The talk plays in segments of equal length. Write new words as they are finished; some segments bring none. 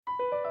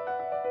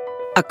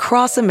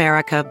Across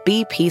America,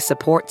 BP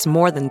supports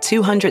more than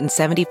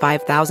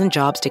 275,000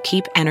 jobs to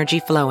keep energy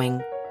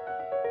flowing.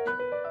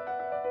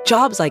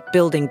 Jobs like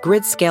building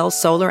grid-scale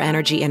solar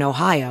energy in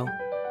Ohio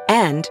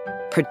and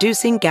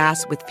producing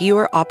gas with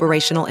fewer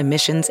operational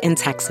emissions in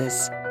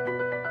Texas.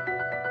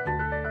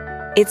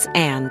 It's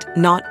and,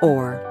 not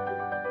or.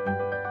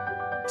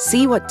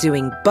 See what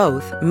doing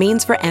both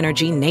means for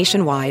energy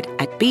nationwide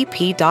at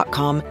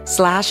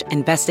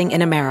bp.com/investing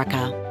in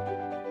America.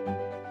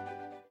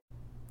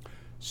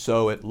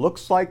 So it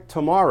looks like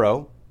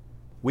tomorrow,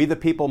 we the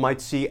people might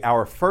see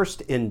our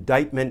first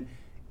indictment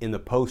in the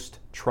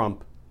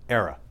post-Trump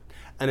era.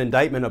 An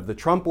indictment of the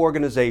Trump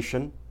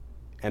Organization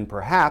and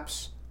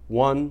perhaps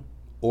one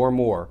or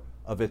more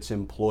of its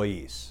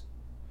employees.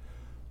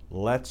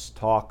 Let's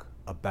talk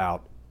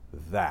about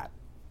that.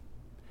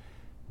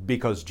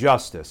 Because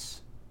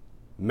justice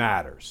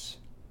matters.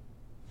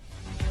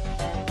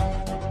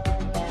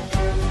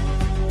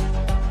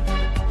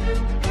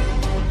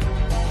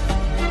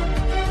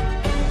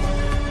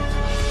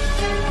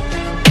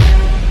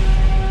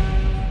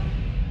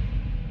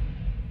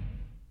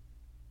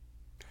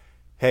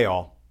 Hey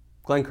all,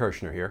 Glenn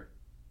Kirshner here.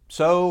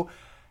 So,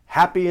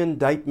 happy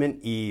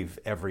Indictment Eve,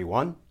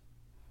 everyone.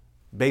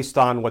 Based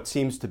on what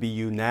seems to be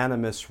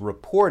unanimous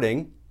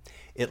reporting,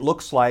 it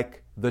looks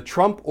like the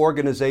Trump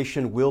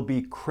Organization will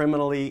be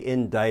criminally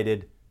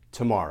indicted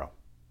tomorrow.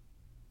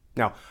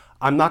 Now,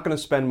 I'm not going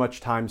to spend much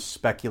time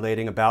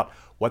speculating about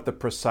what the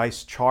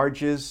precise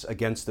charges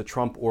against the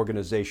Trump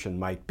Organization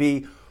might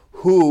be,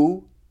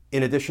 who,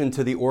 in addition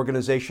to the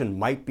organization,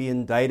 might be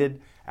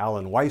indicted,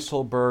 Allen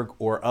Weisselberg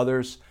or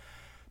others,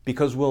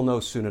 because we'll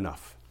know soon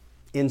enough.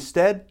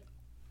 Instead,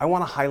 I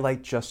want to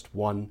highlight just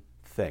one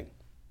thing.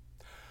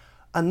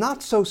 A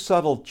not so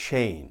subtle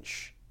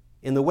change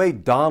in the way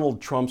Donald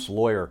Trump's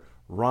lawyer,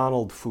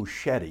 Ronald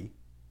Fuschetti,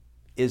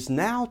 is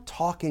now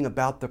talking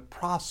about the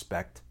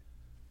prospect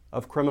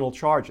of criminal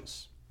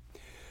charges.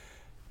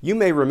 You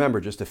may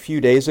remember just a few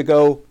days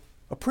ago,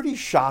 a pretty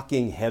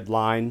shocking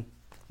headline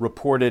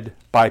reported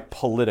by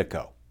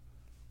Politico.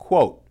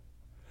 Quote,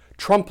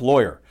 Trump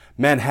lawyer,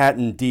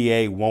 Manhattan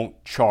DA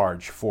won't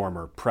charge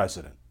former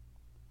president.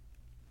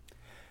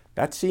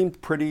 That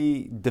seemed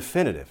pretty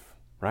definitive,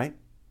 right?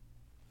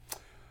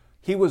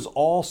 He was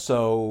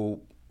also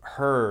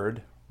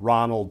heard,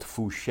 Ronald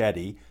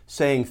Fuschetti,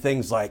 saying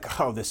things like,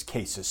 oh, this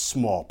case is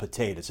small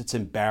potatoes. It's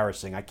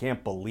embarrassing. I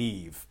can't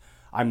believe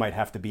I might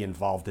have to be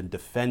involved in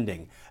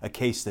defending a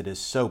case that is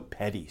so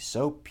petty,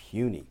 so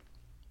puny.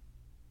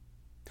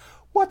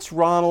 What's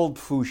Ronald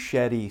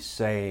Fuschetti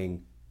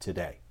saying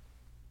today?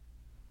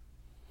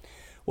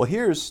 Well,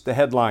 here's the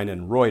headline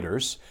in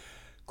Reuters.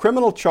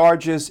 Criminal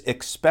charges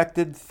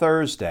expected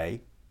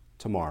Thursday,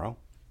 tomorrow,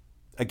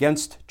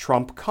 against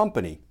Trump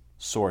Company,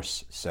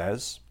 source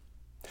says.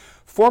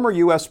 Former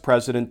U.S.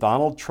 President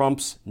Donald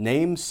Trump's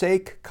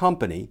namesake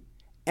company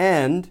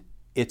and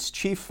its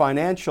chief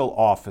financial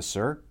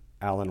officer,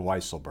 Allen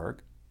Weisselberg,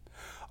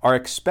 are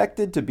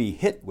expected to be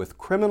hit with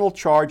criminal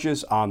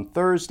charges on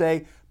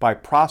Thursday by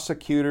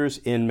prosecutors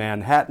in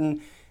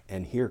Manhattan.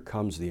 And here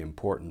comes the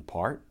important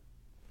part.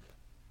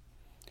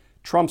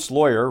 Trump's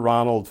lawyer,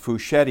 Ronald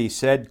Fuschetti,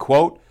 said,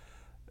 quote,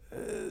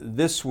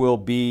 this will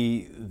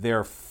be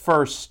their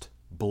first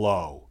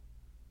blow,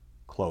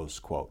 close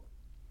quote.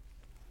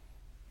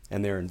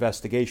 And their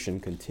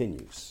investigation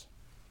continues.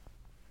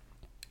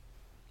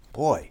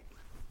 Boy,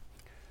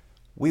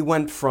 we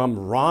went from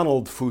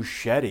Ronald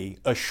Fuschetti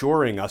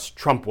assuring us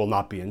Trump will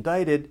not be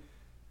indicted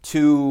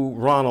to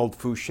Ronald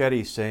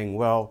Fuschetti saying,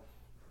 well,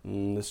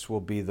 this will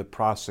be the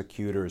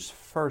prosecutor's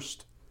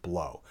first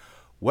blow.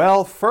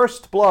 Well,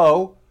 first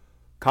blow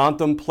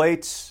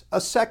contemplates a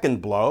second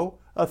blow,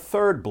 a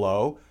third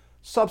blow,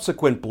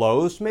 subsequent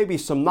blows, maybe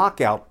some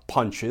knockout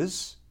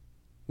punches,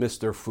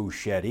 Mr.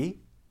 Fuschetti.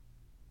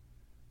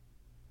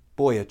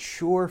 Boy, it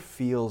sure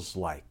feels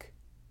like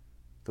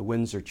the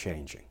winds are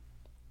changing.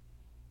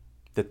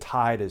 The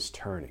tide is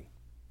turning.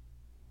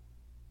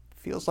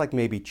 Feels like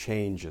maybe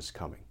change is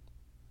coming.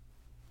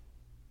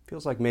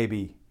 Feels like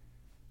maybe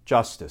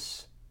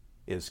justice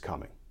is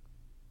coming.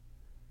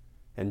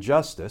 And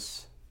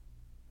justice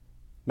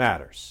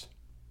matters.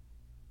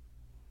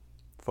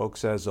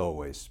 Folks, as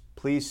always,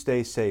 please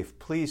stay safe,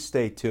 please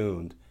stay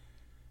tuned.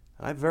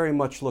 I very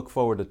much look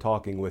forward to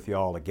talking with you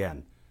all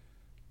again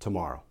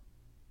tomorrow.